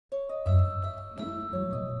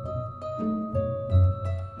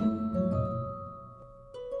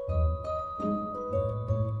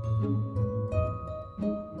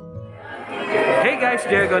guys,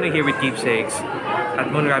 Agonoy here with Keepsakes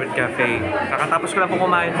at Moon Rabbit Cafe. Kakatapos ko lang po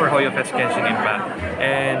kumain for HOYOFEST Genshin Impact.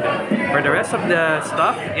 And for the rest of the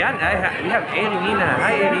stuff, yan, we have Eri Nina.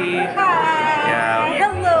 Hi, Eri. Hi. Yeah.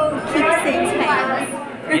 Hello, Keepsakes fans.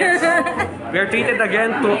 Yes. We are treated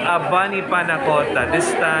again to a bunny panna cotta.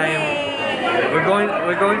 This time, we're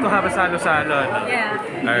going to have a salo-salo. No? Yeah.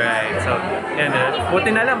 Alright, so yan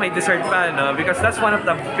buti na lang may dessert pa, no? Because that's one of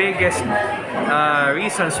the biggest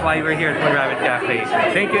reasons why we're here at Moon Rabbit Cafe.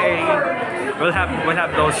 Thank you, Eri. We'll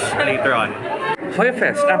have those later on.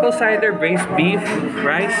 HOYOFEST, apple cider, braised beef,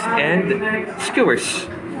 rice, and skewers.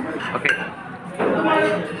 Okay.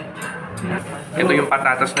 Ito yung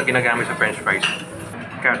patatas na ginagamit sa French fries.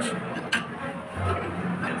 Catch.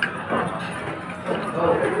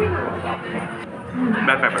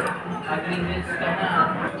 Bell pepper.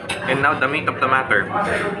 And now the meat of the matter.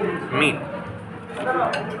 Meat.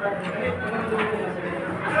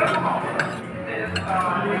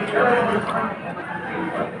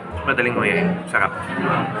 Madaling nguyain. Sarap.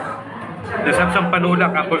 Let's have some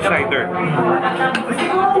panulak apple cider.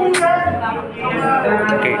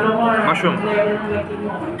 Okay. Mushroom.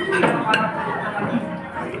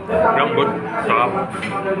 Lambot. Sarap.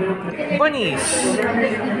 Bunnies!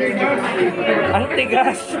 Ang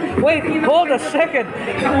tigas! Wait, hold a second!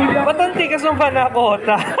 Ba't ang tigas ng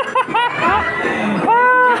panakota?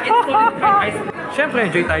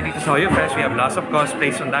 Siyempre, enjoy tayo dito sa HOYOFEST. We have lots of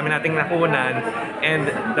cosplays. Ang dami nating nakunan.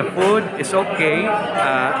 And the food is okay.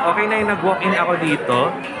 Okay na yung nag-walk-in ako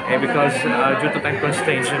dito. Because due to time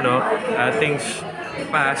constraints, you know, things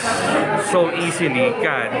pass so easily,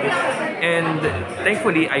 God. And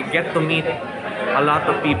thankfully, I get to meet a lot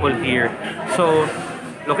of people here. So,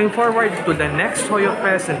 looking forward to the next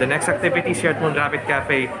HOYOFEST and the next activities here at Moon Rabbit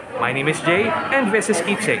Cafe. My name is Jay, and this is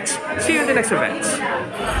Keepsakes. See you in the next events.